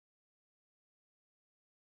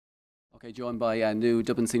Okay, joined by new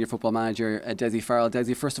Dublin Senior Football manager Dessie Farrell.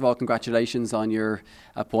 Dessie, first of all, congratulations on your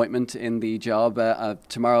appointment in the job.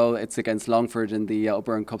 Tomorrow it's against Longford in the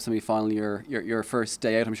Upper and Cup semi-final. Your first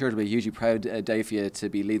day out. I'm sure it'll be a hugely proud day for you to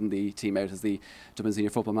be leading the team out as the Dublin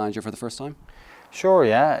Senior Football manager for the first time. Sure,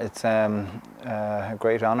 yeah, it's a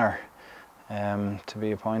great honour to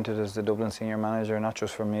be appointed as the Dublin Senior Manager, not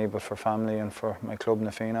just for me but for family and for my club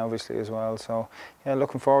Nafina obviously as well. So yeah,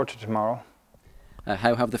 looking forward to tomorrow.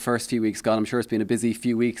 How have the first few weeks gone? I'm sure it's been a busy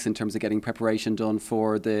few weeks in terms of getting preparation done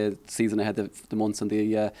for the season ahead, the months and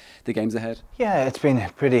the games ahead. Yeah, it's been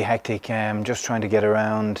pretty hectic, just trying to get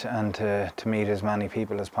around and to meet as many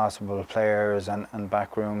people as possible, players and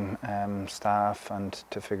backroom staff, and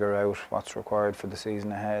to figure out what's required for the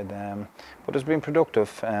season ahead. But it's been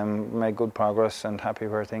productive, made good progress and happy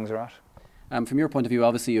where things are at. From your point of view,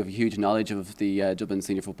 obviously you have a huge knowledge of the Dublin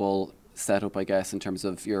Senior Football setup, I guess, in terms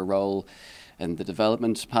of your role in the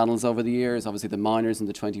development panels over the years, obviously the minors and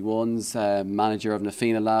the 21s, manager of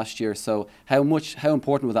Nafina last year. So how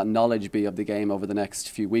important will that knowledge be of the game over the next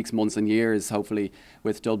few weeks, months and years, hopefully,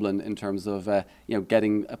 with Dublin, in terms of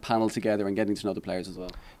getting a panel together and getting to know the players as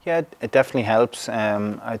well? Yeah, it definitely helps.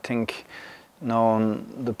 I think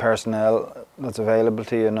knowing the personnel that's available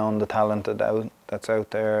to you, knowing the talent that's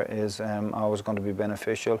out there is always going to be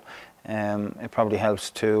beneficial. It probably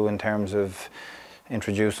helps too in terms of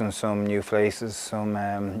introducing some new faces, some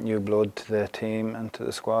new blood to the team and to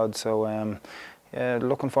the squad. So yeah,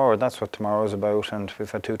 looking forward. That's what tomorrow's about, and we've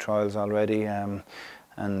had 2 trials already, and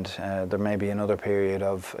there may be another period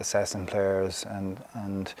of assessing players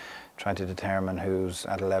and trying to determine who's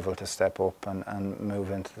at a level to step up and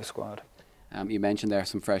move into the squad. You mentioned there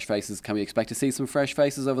some fresh faces. Can we expect to see some fresh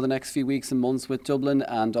faces over the next few weeks and months with Dublin?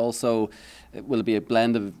 And also, will it be a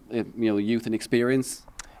blend of youth and experience?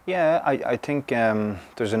 Yeah, I think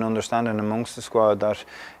there's an understanding amongst the squad that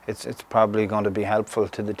it's probably going to be helpful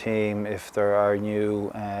to the team if there are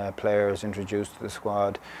new players introduced to the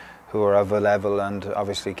squad who are of a level and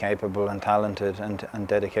obviously capable and talented and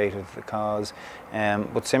dedicated to the cause.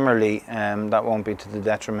 But similarly, that won't be to the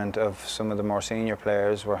detriment of some of the more senior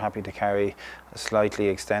players. We're happy to carry a slightly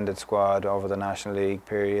extended squad over the National League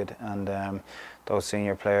period, and those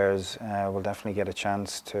senior players will definitely get a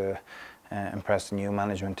chance to impress the new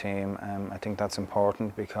management team. I think that's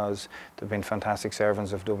important because they've been fantastic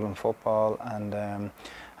servants of Dublin football,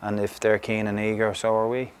 and if they're keen and eager, so are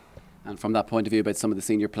we. And from that point of view about some of the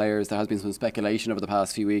senior players, there has been some speculation over the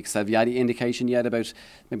past few weeks. Have you had any indication yet about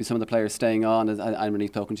maybe some of the players staying on? I'm really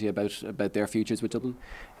talking to you about their futures with Dublin.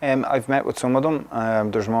 I've met with some of them.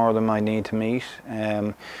 There's more of them I need to meet.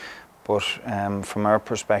 But from our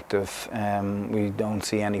perspective, we don't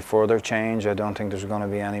see any further change. I don't think there's going to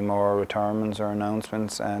be any more retirements or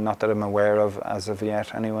announcements, not that I'm aware of as of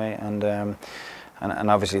yet anyway. And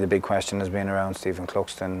obviously the big question has been around Stephen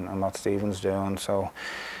Cluxton and what Stephen's doing. So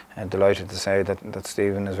delighted to say that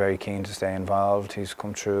Stephen is very keen to stay involved. He's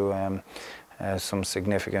come through some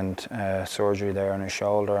significant surgery there on his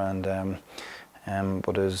shoulder, and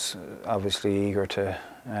but is obviously eager to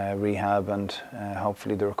rehab, and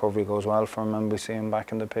hopefully the recovery goes well for him and we see him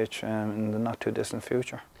back in the pitch in the not too distant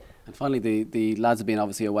future. And finally, the lads have been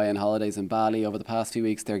obviously away on holidays in Bali over the past few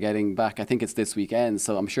weeks. They're getting back, I think it's this weekend,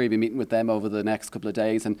 so I'm sure you'll be meeting with them over the next couple of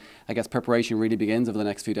days, and I guess preparation really begins over the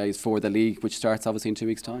next few days for the league, which starts obviously in 2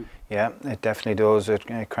 weeks' time. Yeah, it definitely does. It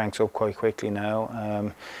cranks up quite quickly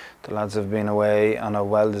now. The lads have been away on a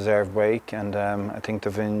well-deserved break, and I think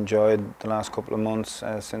they've enjoyed the last couple of months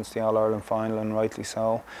since the All-Ireland final, and rightly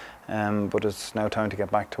so. But it's now time to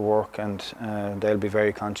get back to work, and they'll be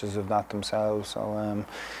very conscious of that themselves. So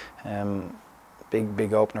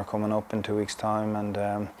big opener coming up in 2 weeks' time, and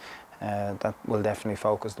that will definitely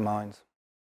focus the minds.